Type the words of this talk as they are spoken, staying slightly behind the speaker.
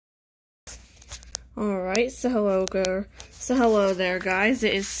Alright, so hello there guys,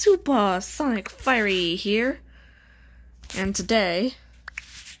 it is Super Sonic Fiery here, and today,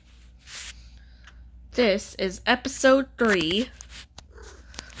 this is episode 3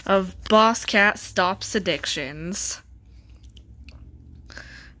 of Boss Cat Stops Addictions.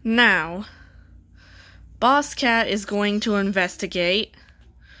 Now, Boss Cat is going to investigate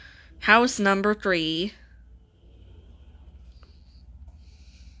house number 3.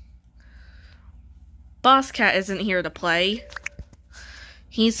 Boss Cat isn't here to play.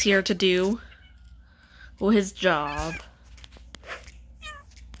 He's here to do his job.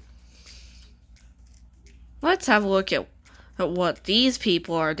 Let's have a look at what these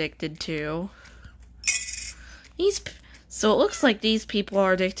people are addicted to. So it looks like these people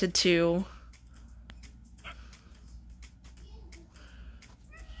are addicted to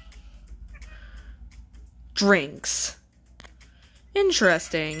drinks.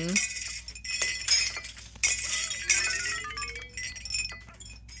 Interesting.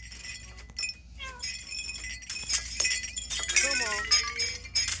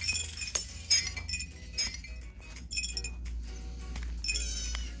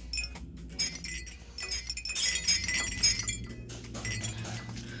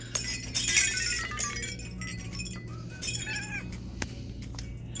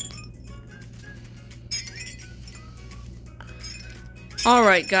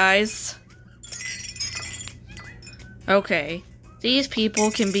 Alright, guys. Okay. These people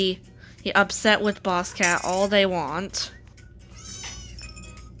can be upset with Boss Cat all they want.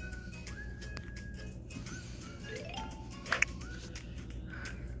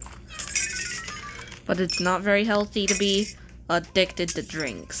 But it's not very healthy to be addicted to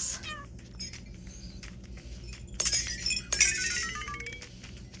drinks.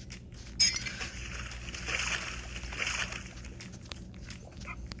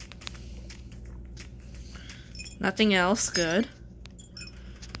 Nothing else, good.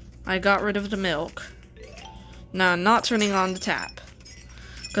 I got rid of the milk. Now I'm not turning on the tap.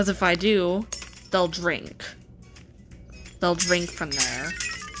 Because if I do, they'll drink. They'll drink from there.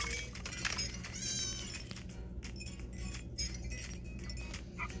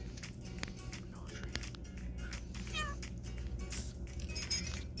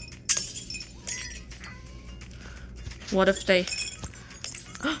 What if they...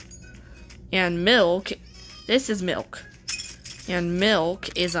 And milk... This is milk. And milk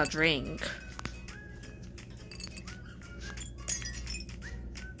is a drink.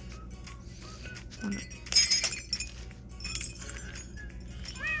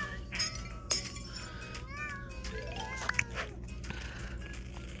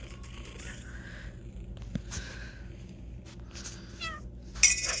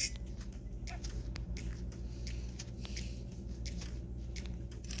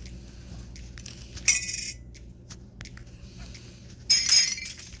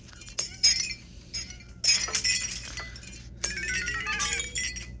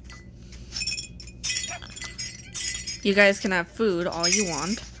 You guys can have food all you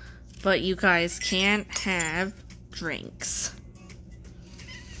want, but you guys can't have drinks.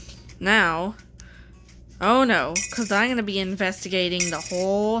 Now, oh no, because I'm going to be investigating the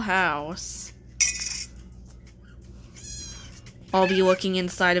whole house. I'll be looking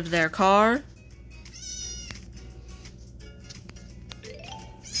inside of their car.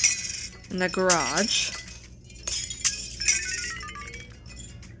 In the garage.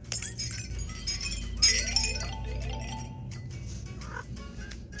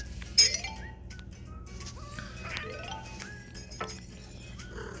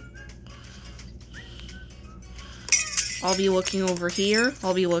 I'll be looking over here.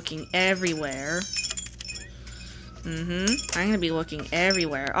 I'll be looking everywhere. I'm gonna be looking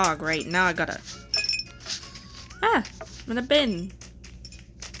everywhere. Oh, great. Now I gotta... I'm in a bin.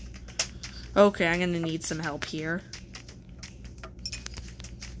 Okay, I'm gonna need some help here.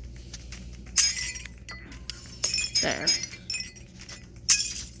 There.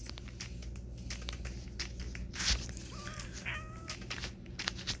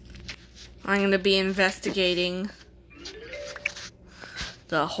 I'm gonna be investigating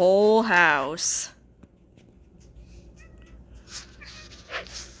the whole house.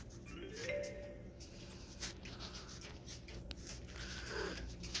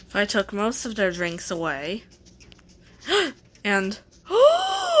 If I took most of their drinks away. And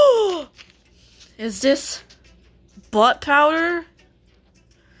is this butt powder?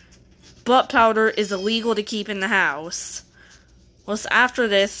 Butt powder is illegal to keep in the house. Well, after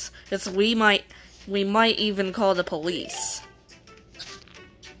this, we might even call the police.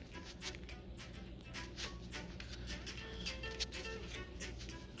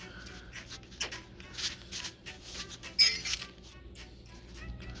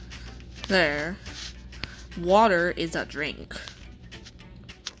 There. Water is a drink.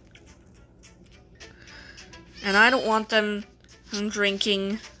 And I don't want them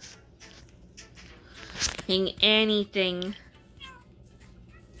drinking anything.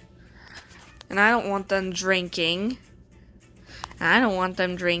 And I don't want them drinking. And I don't want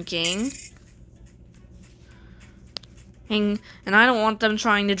them drinking. And I don't want them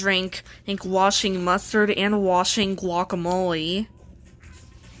trying to drink washing mustard and washing guacamole.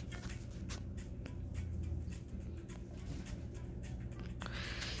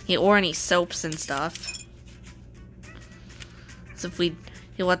 Yeah, or any soaps and stuff. So if you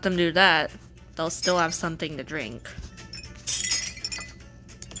let them do that, they'll still have something to drink.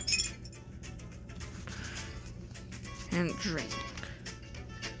 And drink.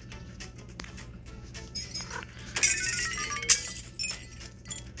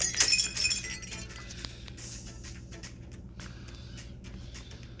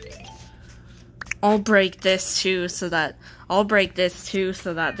 I'll break this too so that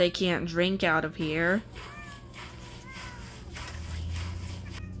they can't drink out of here.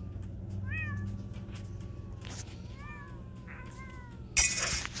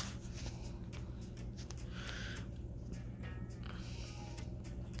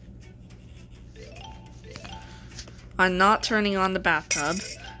 I'm not turning on the bathtub,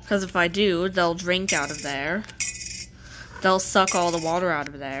 because if I do, they'll drink out of there. They'll suck all the water out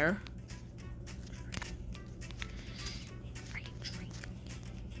of there.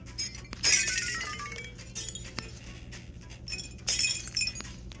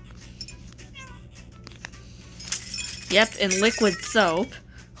 Yep, and liquid soap,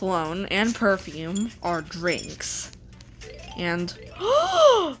 cologne, and perfume are drinks. And...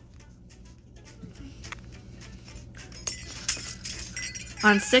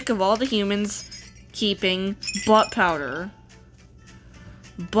 I'm sick of all the humans keeping butt powder.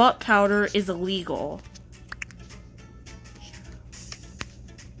 Butt powder is illegal.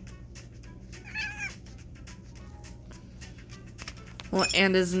 Well,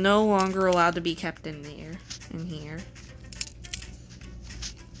 and is no longer allowed to be kept in here.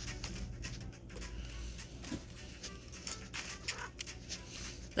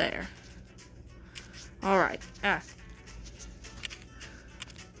 There. Alright.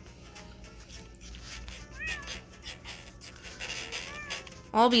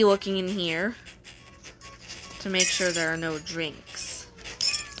 I'll be looking in here to make sure there are no drinks.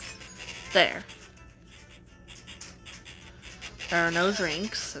 There. There are no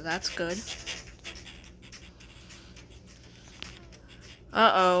drinks, so that's good.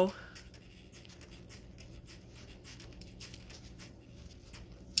 Uh-oh.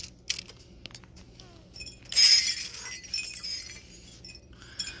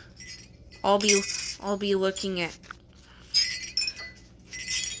 I'll be looking at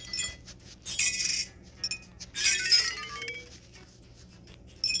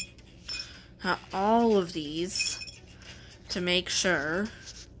all of these to make sure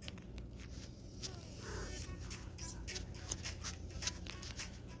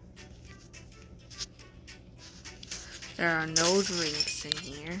there are no drinks in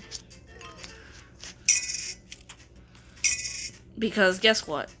here. Because guess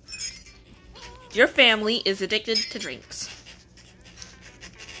what? Your family is addicted to drinks.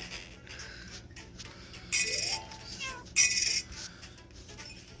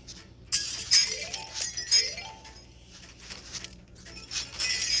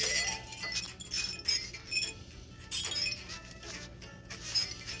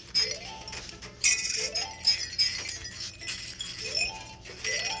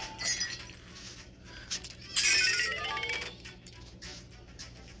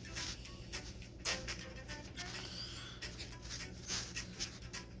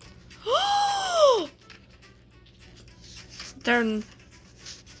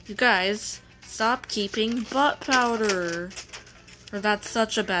 You guys, stop keeping butt powder. Or that's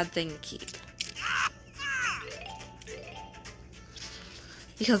such a bad thing to keep.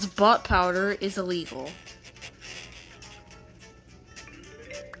 Because butt powder is illegal.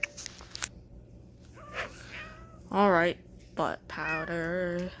 Alright, butt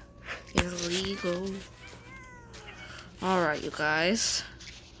powder is illegal. Alright, you guys.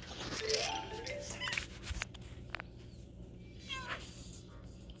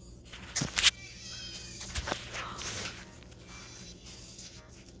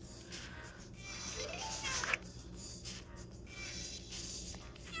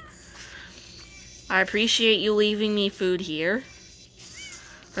 I appreciate you leaving me food here.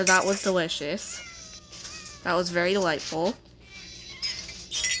 For that was delicious. That was very delightful.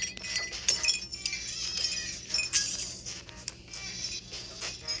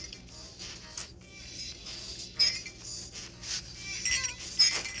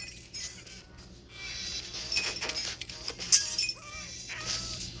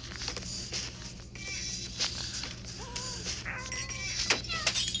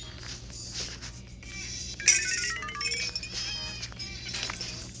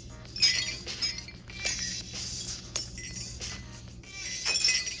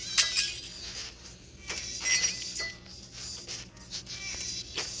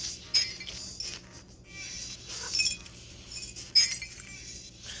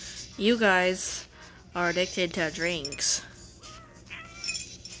 You guys are addicted to drinks.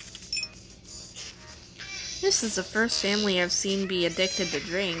 This is the first family I've seen be addicted to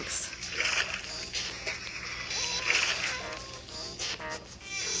drinks.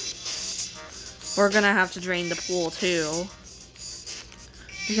 We're gonna have to drain the pool too.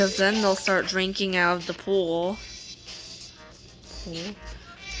 Because then they'll start drinking out of the pool.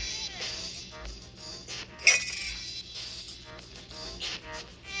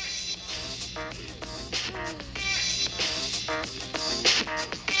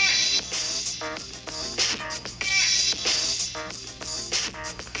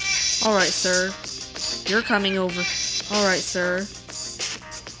 Alright, sir. You're coming over. Alright, sir.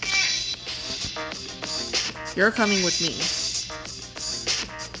 You're coming with me.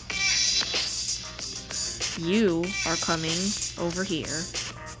 You are coming over here.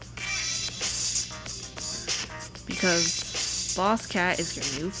 Because Boss Cat is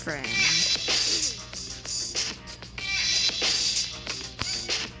your new friend.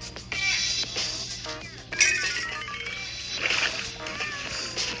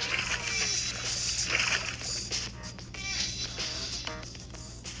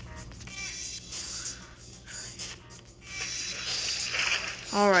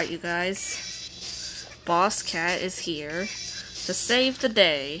 Alright, you guys. Boss Cat is here to save the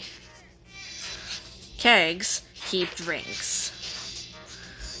day. Kegs keep drinks.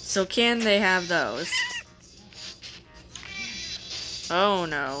 So can they have those? Oh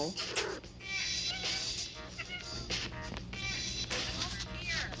no.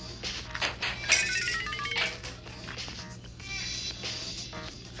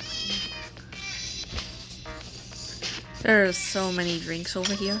 There's so many drinks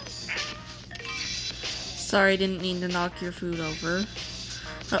over here. Sorry, didn't mean to knock your food over.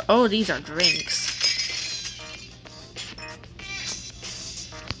 Oh, these are drinks.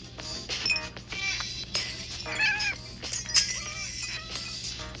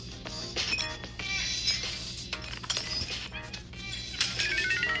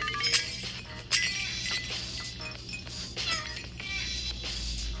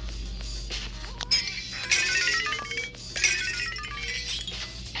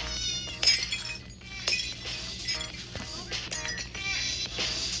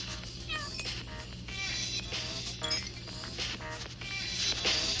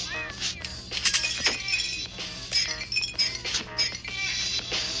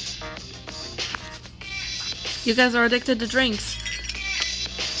 You guys are addicted to drinks.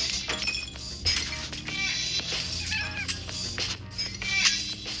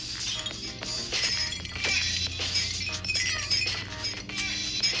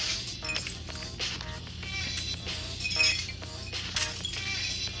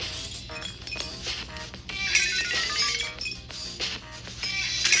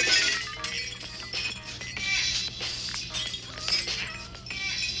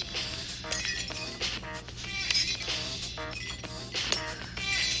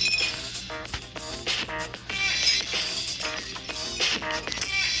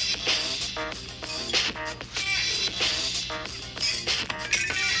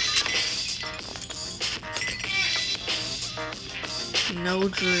 No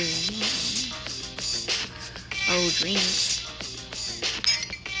dreams. Oh, dreams.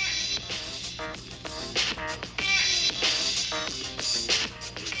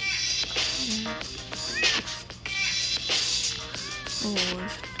 Oh,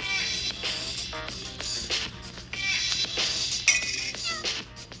 Lord.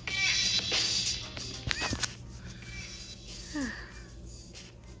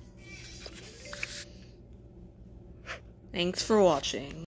 Thanks for watching.